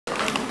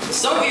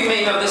Some of you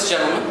may know this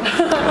gentleman.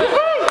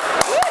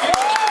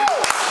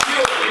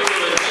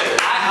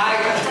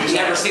 I've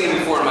never seen him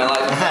before in my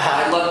life.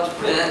 I loved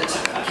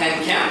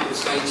Kemp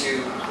who's going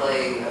to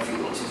play a few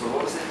little tunes.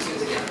 What was that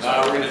tunes again?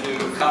 We're going to do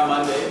Come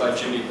Monday by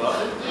Jimmy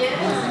Buffett. Yeah.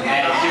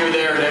 And Here,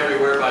 There, and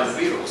Everywhere by the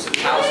Beatles. And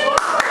it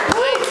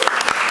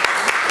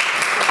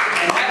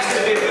has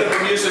to be a bit of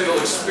a musical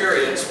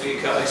experiment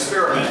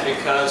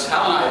because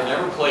Hal and I have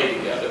never played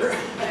together.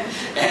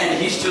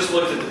 And he's just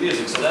looked at the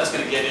music, so that's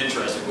going to get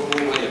interesting. We'll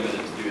wait a minute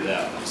to do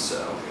that one.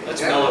 So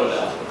let's mellow it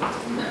out.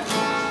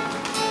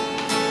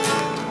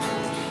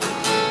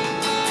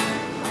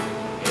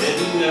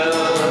 Heading up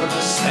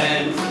to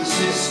San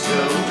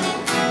Francisco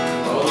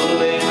for the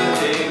Labor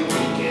Day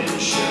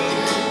weekend show.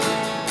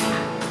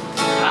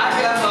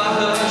 I got my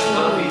hush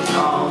puppy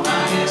on. I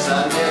guess I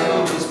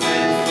never was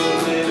meant for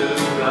a bit of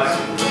rock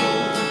and roll.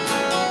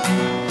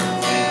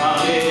 And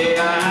honey,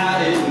 I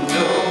didn't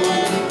know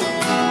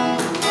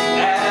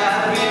that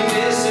I'd be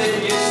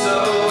missing you so.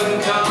 And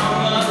come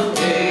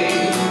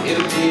Monday,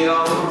 it'll be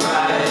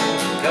alright.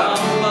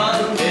 Come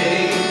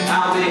Monday,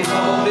 I'll be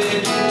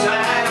holding you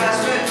tight.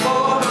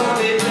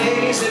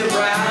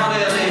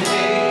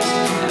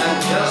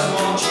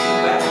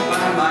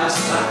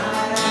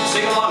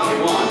 Sing along if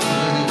you want.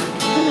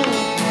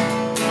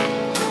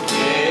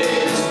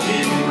 It's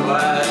been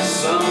quite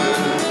summer,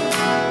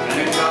 kind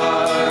of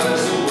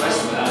cars and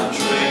westbound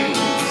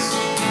trains.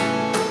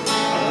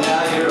 And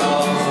now you're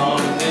off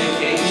on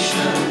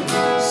vacation,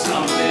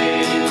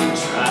 something you're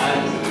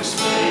trying to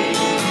explain.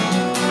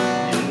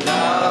 And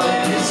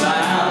darling, it's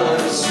out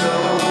of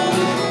stone.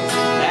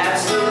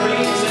 That's the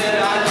reason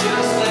I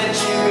just let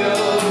you go.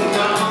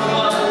 Come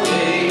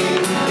Monday,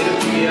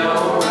 it'll be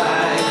alright.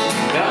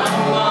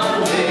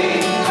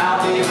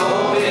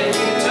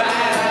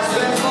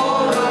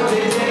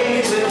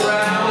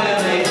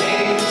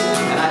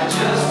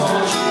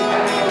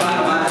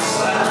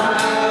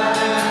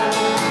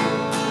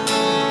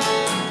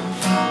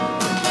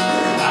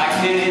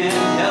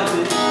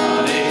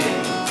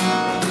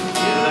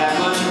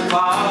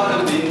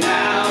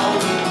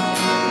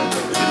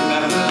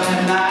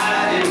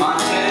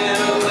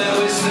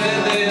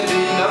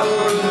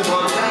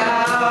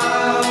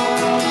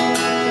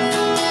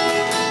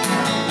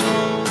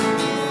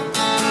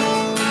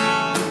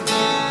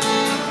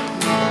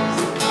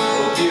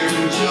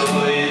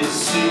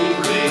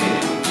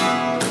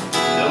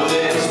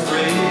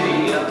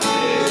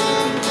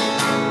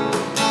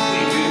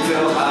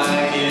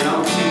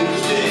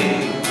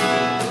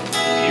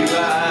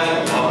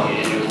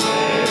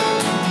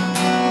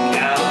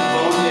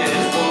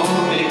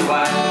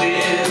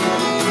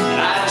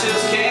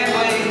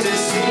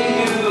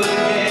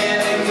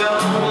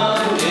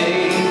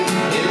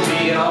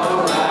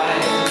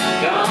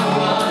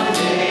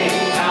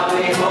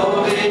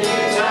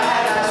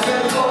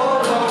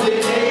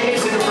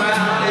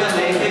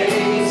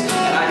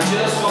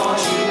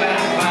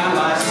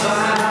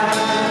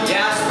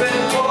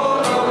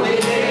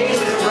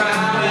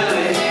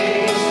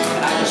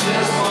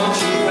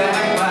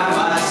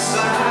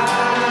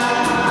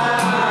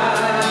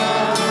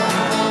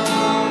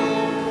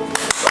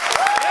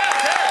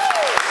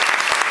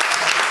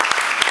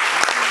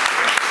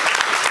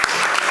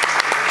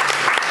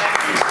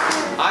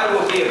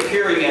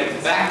 Appearing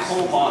at Back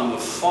Home on the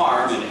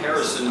Farm in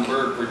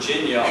Harrisonburg,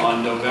 Virginia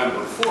on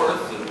November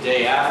 4th, the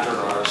day after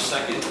our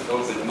second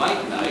open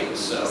mic night.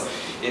 So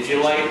if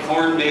you like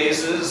corn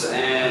mazes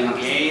and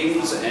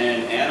games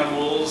and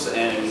animals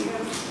and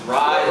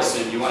rides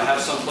and you want to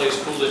have someplace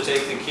cool to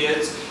take the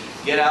kids,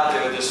 get out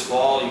there this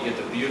fall. You get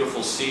the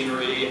beautiful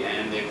scenery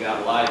and they've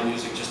got live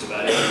music just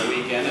about every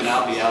weekend, and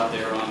I'll be out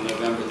there on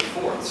November the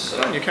 4th.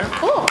 So you can.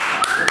 Cool.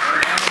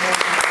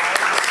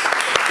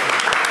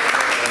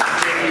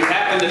 If you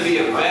happen to be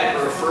a vet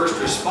or a first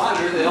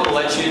responder, they'll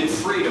let you in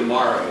free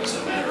tomorrow, as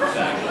a matter of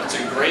fact. It's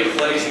a great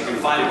place. You can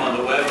find them on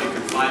the web. You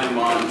can find them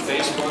on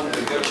Facebook.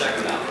 Go check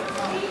them out.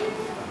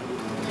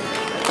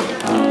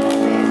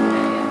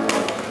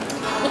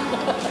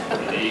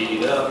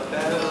 Lead up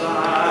that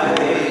life.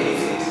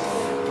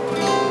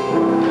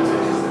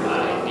 I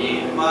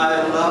need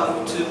my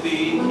love to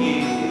be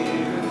here.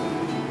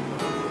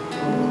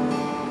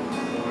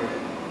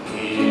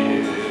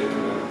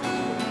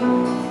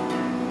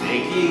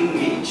 Making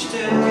each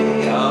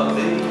day of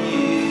the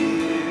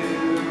year,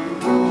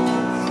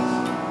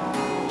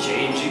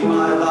 changing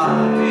my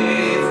life.